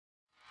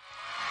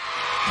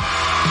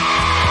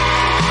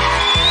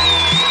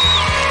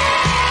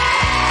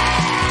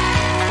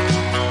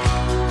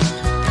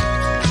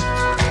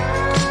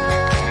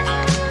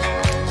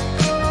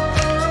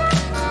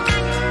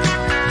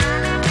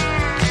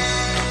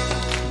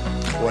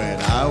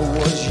I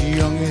was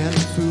young and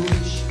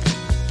foolish.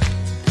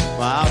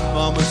 My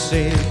mama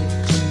said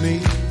to me,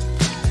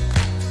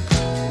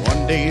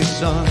 one day,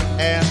 son,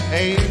 an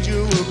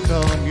angel will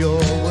come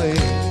your way.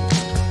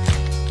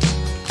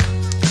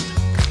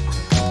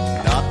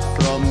 Not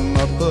from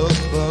up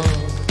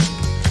above,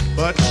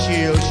 but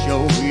she'll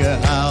show you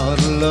how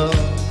to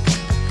love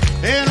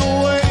in a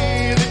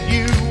way that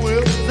you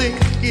will think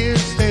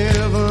is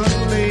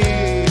heavenly.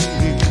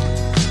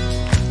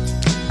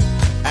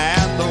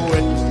 And though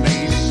it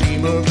may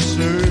seem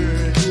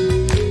absurd,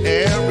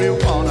 every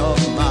one of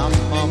my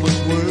mama's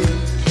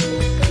words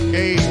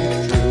came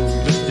true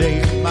the day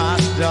my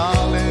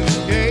darling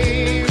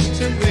came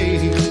to me.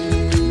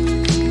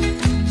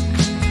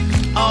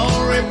 Oh,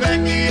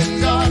 Rebecca,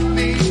 you taught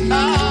me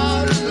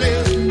how to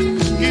live.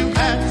 You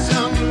had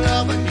some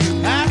love and you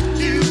had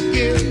to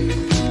give,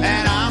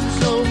 and I'm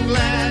so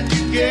glad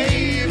you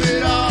gave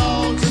it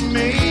all to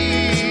me.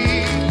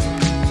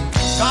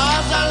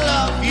 'Cause I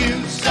love you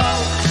so,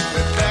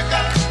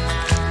 Rebecca,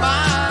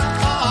 my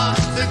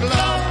heart's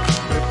aglow,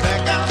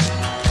 Rebecca,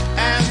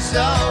 and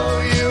so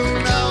you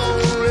know,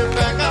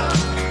 Rebecca,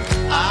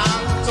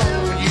 I'm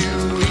told you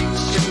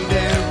each and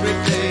every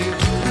day,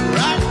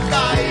 right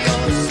by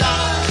your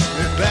side,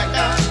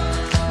 Rebecca,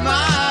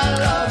 my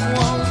love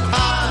won't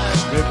hide,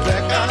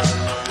 Rebecca,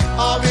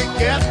 or be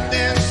kept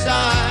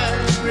inside,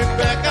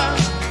 Rebecca,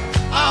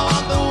 I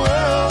want the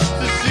world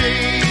to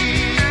see.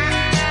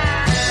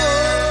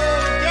 Oh,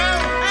 go!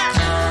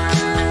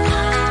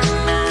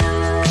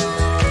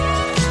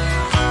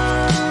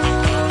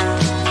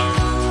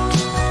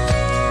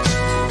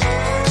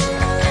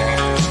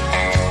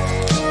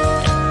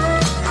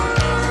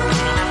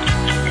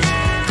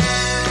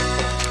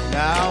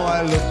 Now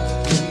I look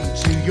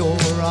into your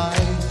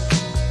eyes.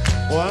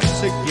 Once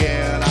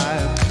again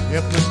I'm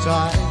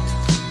hypnotized.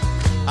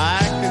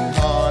 I can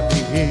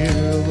hardly hear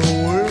the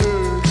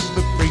words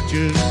the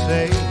preachers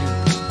say.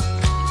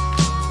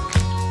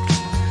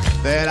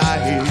 That I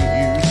hear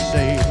you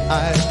say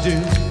I do,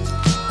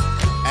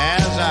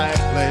 as I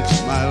pledge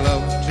my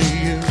love